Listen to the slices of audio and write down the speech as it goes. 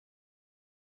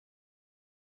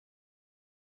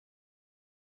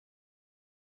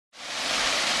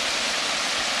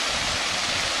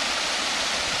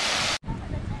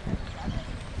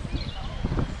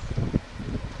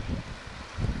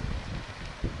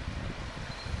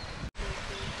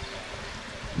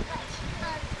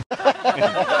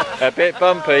A bit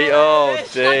bumpy, oh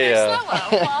dear.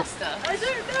 I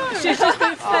don't know. She's just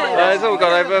been fit. It's all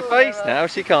gone over her face now,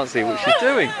 she can't see what she's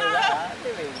doing.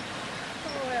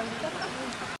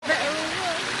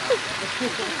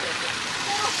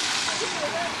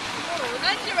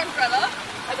 And your umbrella.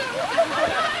 I don't know.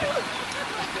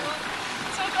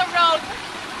 It's all gone wrong.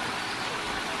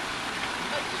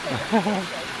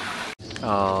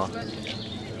 Oh.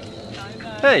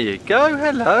 There you go,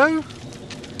 hello.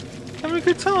 Having a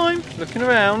good time, looking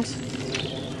around.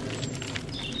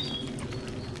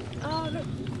 Oh, look,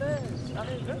 birds. Are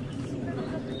they birds?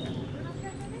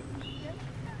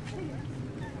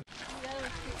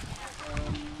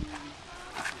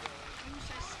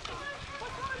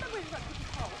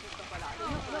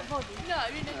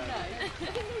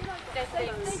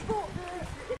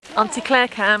 Auntie Claire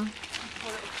cam.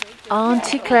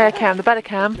 Auntie Claire cam, the better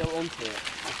cam. A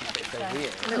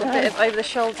little bit of over the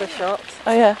shoulder shot.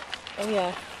 Oh yeah. Oh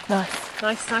yeah. Nice.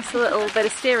 Nice little bit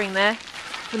of steering there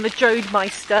from the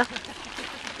Jodemeister.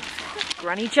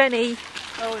 Granny Jenny.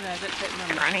 Oh no, don't take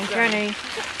Mum. Granny Jenny.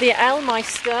 The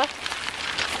Elmeister.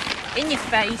 In your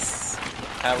face.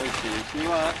 How is she?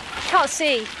 You are? Can't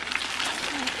see.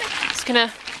 Just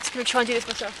gonna try and do this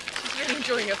myself. She's really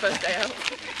enjoying her first day out.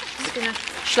 Just gonna.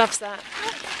 She loves that.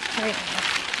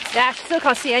 Yeah, she still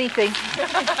can't see anything.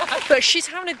 But she's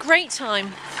having a great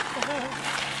time.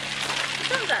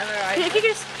 Sounds like alright. If you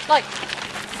just like,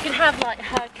 you can have like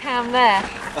her cam there.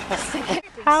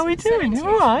 How are we doing? You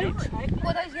alright?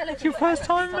 Well, those yellow It's your first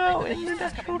time out in the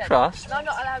National Trust? I'm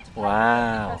not allowed to.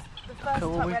 Wow. Look at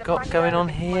what we've got going on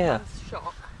here.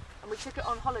 And we took it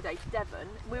on holiday to Devon.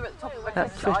 We were at the top of a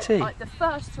That's cliffside. pretty. Like the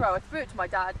first throw, I threw it to my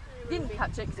dad. Didn't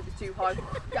catch it because it was too high.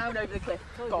 Down over the cliff,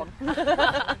 gone.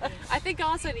 I think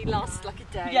ours only lasted like a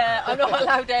day. Yeah, I'm not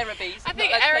allowed Arabies. I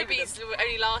think Arabies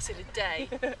only lasted a day.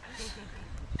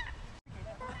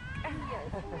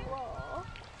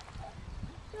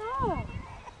 Oh,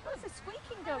 what's the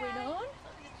squeaking going on?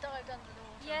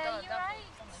 Yeah, you're right.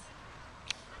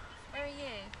 Where are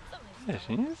you? There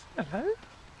she is. Hello.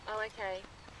 Oh, okay.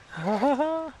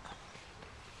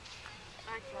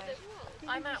 Okay.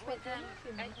 I'm out with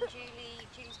and Julie,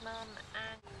 Julie's mum,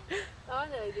 and Oh, I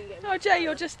know you didn't get Oh, Jay,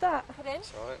 you're just that. put in.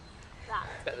 It's alright. That.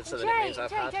 Better than Jay, it means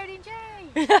I've had. Jodie and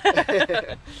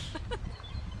Jay.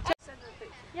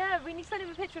 Yeah, we need to send him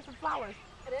a picture of some flowers.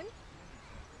 Put in.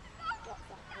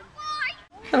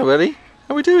 Hello Ellie.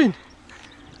 How are we doing?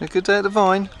 A good day at the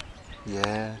Vyne?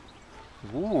 Yeah.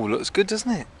 Ooh, looks good,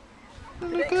 doesn't it?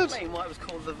 Look good. Explain why it was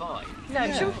called the Vyne. No,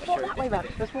 Yeah. should we walk that way round?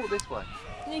 Let's walk this way.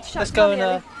 You need to Let's go and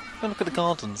go and look at the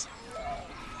gardens.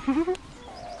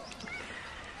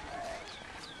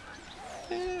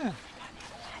 Yeah.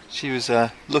 She was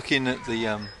looking at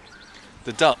the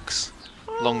ducks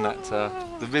along that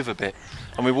the river bit,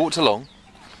 and we walked along,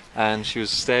 and she was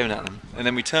staring at them, and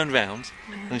then we turned round,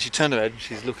 and she turned her head, and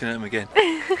she's looking at them again.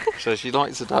 So she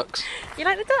likes the ducks, You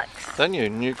like the ducks? don't you?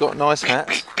 And you've got nice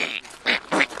hats.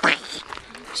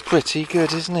 It's pretty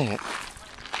good, isn't it?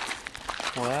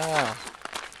 Wow.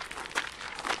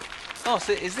 Oh,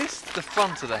 so is this the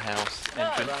front of the house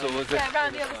entrance, or is it? Yeah,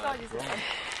 around the other side, isn't it?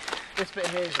 This bit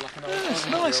here is like an old it's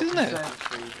nice, isn't it?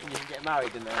 conservatory, and you can get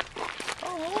married in there.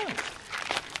 Oh, right.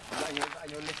 And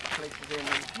your list of places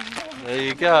in. There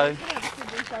you go.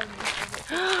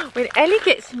 When Ellie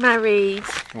gets married.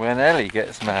 When Ellie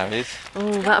gets married.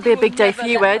 Oh, that'll be a big day for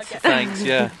you, Ed. Thanks,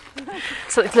 yeah.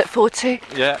 Something to look forward to.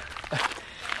 Yeah.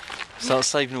 Start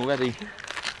saving already.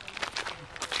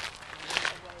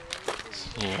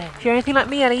 Yeah. If you're anything like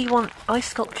me, Ellie, you want ice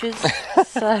sculptures.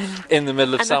 So. In the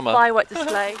middle of And summer. a firework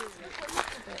display.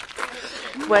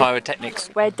 Where, Pyrotechnics.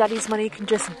 where Daddy's money can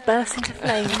just burst into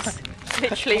flames.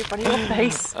 Literally in front of your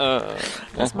face.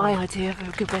 That's my idea of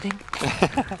a good wedding.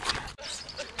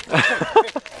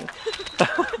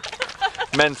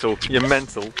 Mental. You're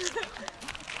mental. Having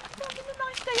a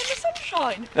nice day in the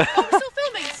sunshine. Oh, we're still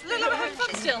filming. Look like we're having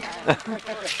fun still.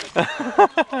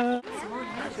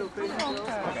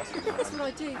 That's what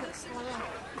I do. That's what I am.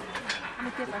 I'm a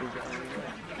giver. I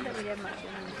don't really have much.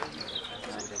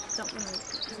 Don't know.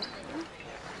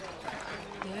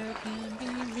 There can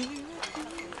be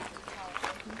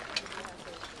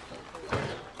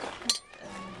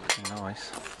Nice.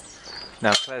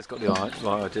 Now Claire's got the right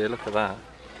idea. Look at that.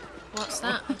 What's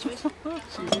that? The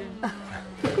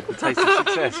taste of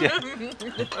success. Yeah.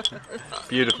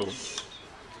 Beautiful. Do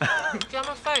you have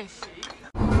my face?